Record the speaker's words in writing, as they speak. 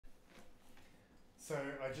So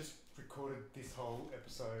I just recorded this whole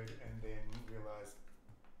episode and then realized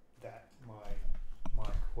that my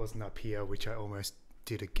mic wasn't up here, which I almost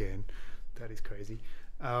did again. That is crazy.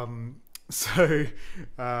 So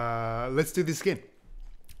let's do this again.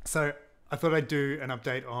 So I thought I'd do an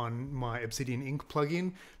update on my Obsidian Ink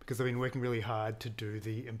plugin because I've been working really hard to do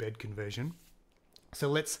the embed conversion. So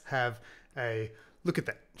let's have a look at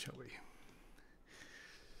that, shall we?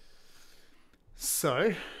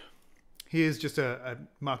 So here's just a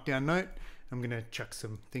markdown note. I'm going to chuck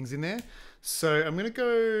some things in there. So I'm going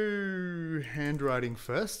to go handwriting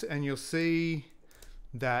first, and you'll see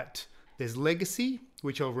that there's legacy,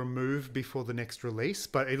 which I'll remove before the next release,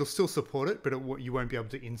 but it'll still support it, but you won't be able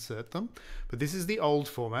to insert them. But this is the old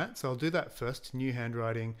format, so I'll do that first, new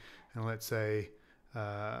handwriting, and let's say,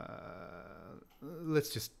 let's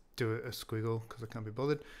just do a squiggle because I can't be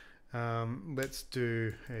bothered. Let's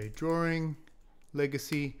do a drawing,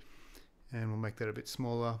 legacy, and we'll make that a bit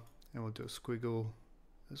smaller, and we'll do a squiggle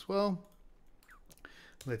as well.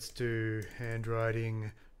 Let's do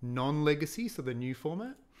handwriting non-legacy, so the new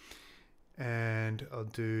format. And I'll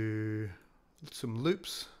do some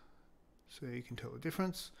loops so you can tell the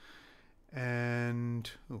difference. And,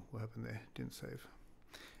 oh, what happened there? Didn't save.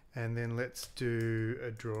 And then let's do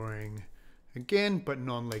a drawing again, but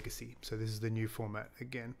non-legacy. So this is the new format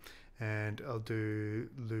again. And I'll do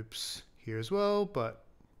loops here as well, but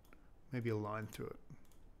maybe a line through it.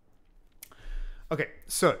 Okay,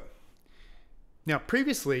 so now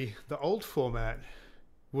previously the old format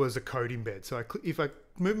was a code embed. So if I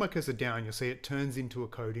move my cursor down, you'll see it turns into a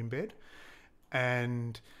code embed,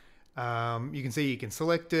 and you can see you can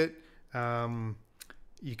select it.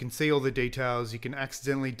 You can see all the details. You can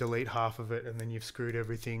accidentally delete half of it, and then you've screwed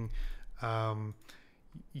everything.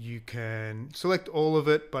 You can select all of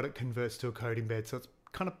it, but it converts to a code embed. So it's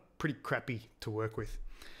kind of pretty crappy to work with.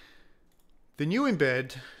 The new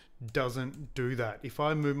embed doesn't do that. If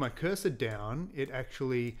I move my cursor down, it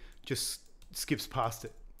actually just skips past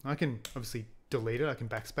it. I can obviously delete it, I can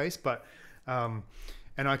backspace, but and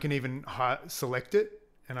I can even select it,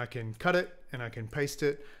 and I can cut it, and I can paste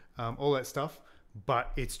it, all that stuff,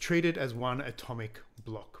 but it's treated as one atomic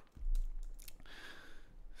block.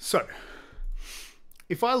 So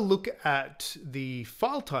if I look at the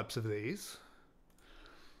file types of these,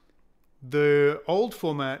 the old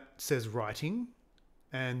format says writing,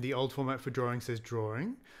 and the old format for drawing says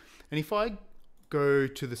drawing. And if I go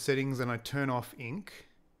to the settings and I turn off ink,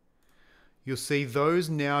 you'll see those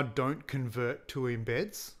now don't convert to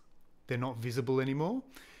embeds. They're not visible anymore.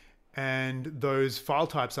 And those file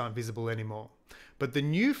types aren't visible anymore. But the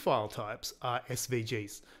new file types are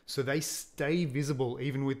SVGs. So they stay visible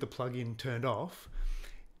even with the plugin turned off.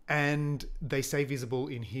 And they stay visible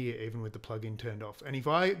in here even with the plugin turned off. And if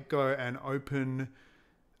I go and open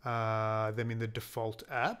them in the default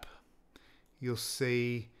app, you'll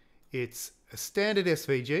see it's a standard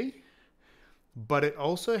SVG, but it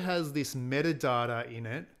also has this metadata in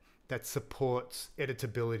it that supports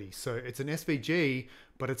editability. So it's an SVG,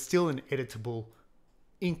 but it's still an editable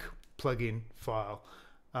ink plugin file.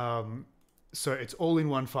 So it's all in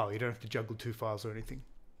one file. You don't have to juggle two files or anything.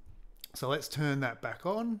 So let's turn that back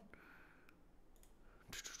on.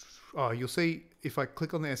 Oh, you'll see if I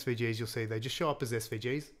click on the SVGs, you'll see they just show up as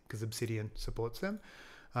SVGs because Obsidian supports them,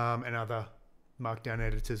 and other Markdown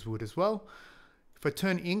editors would as well. If I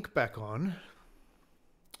turn ink back on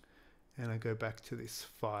and I go back to this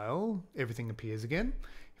file, everything appears again.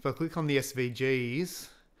 If I click on the SVGs,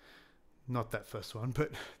 not that first one,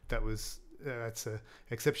 but that's an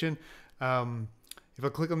exception. If I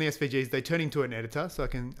click on the SVGs, they turn into an editor, so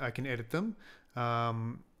I can edit them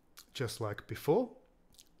just like before,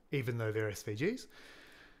 even though they're SVGs.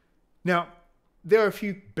 Now, there are a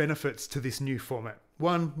few benefits to this new format.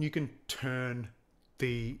 One, you can turn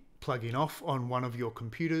the plugin off on one of your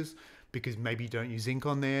computers because maybe you don't use ink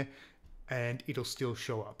on there, and it'll still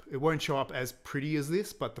show up. It won't show up as pretty as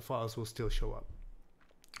this, but the files will still show up.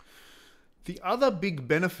 The other big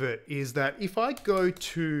benefit is that if I go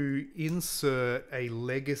to insert a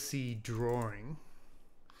legacy drawing,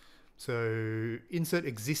 so insert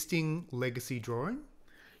existing legacy drawing,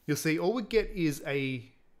 you'll see all we get is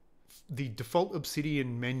the default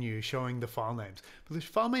Obsidian menu showing the file names. But the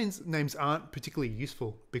file names aren't particularly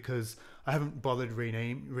useful because I haven't bothered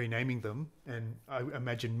renaming them, and I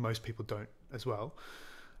imagine most people don't as well.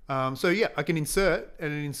 So yeah, I can insert,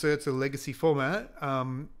 and it inserts a legacy format,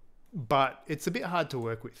 but it's a bit hard to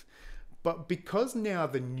work with. But because now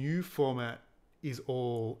the new format is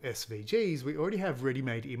all SVGs, we already have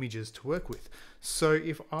ready-made images to work with. So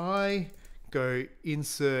if I go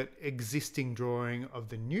insert existing drawing of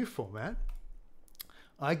the new format,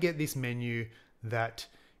 I get this menu that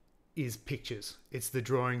is pictures. It's the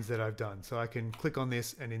drawings that I've done. So I can click on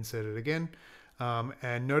this and insert it again.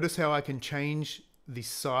 And notice how I can change the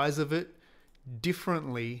size of it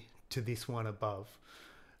differently to this one above.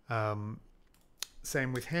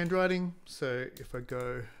 Same with handwriting. So if I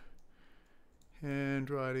go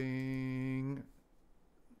handwriting,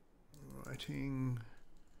 writing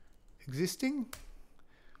existing,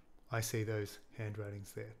 I see those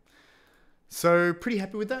handwritings there. So pretty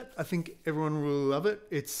happy with that. I think everyone will love it.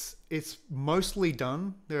 It's mostly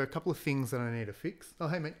done. There are a couple of things that I need to fix. Oh,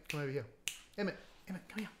 hey mate, come over here. Emmett, come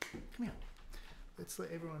here, come here. Let's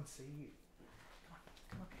let everyone see you.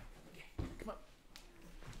 Come on, yeah, come on.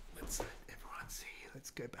 Let's let everyone see you.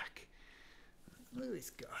 Let's go back. Look at this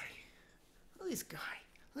guy. Look at this guy.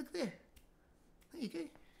 Look there. There you go.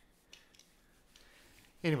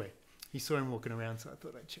 Anyway, you saw him walking around, so I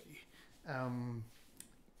thought I'd show you.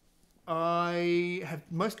 I have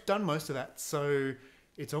done most of that, so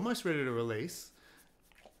it's almost ready to release.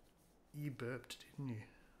 You burped, didn't you?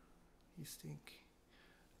 You stink.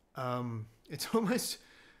 It's almost,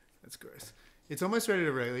 that's gross. It's almost ready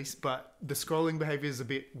to release, but the scrolling behavior is a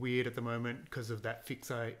bit weird at the moment because of that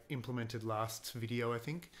fix I implemented last video, I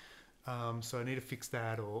think. So I need to fix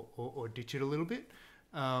that or ditch it a little bit.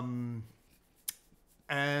 And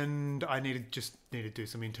I need to do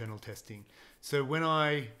some internal testing. So when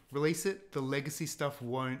I release it, the legacy stuff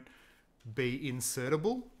won't be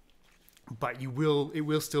insertable, but it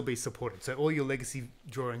will still be supported. So all your legacy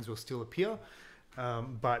drawings will still appear,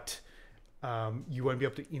 but you won't be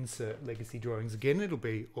able to insert legacy drawings again. It'll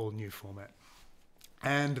be all new format.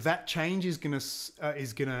 And that change is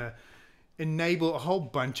gonna enable a whole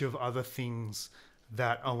bunch of other things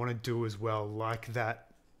that I want to do as well, like that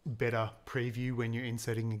better preview when you're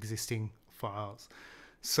inserting existing files.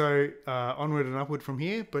 So onward and upward from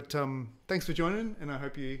here, but thanks for joining, and I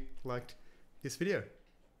hope you liked this video.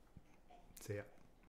 See ya.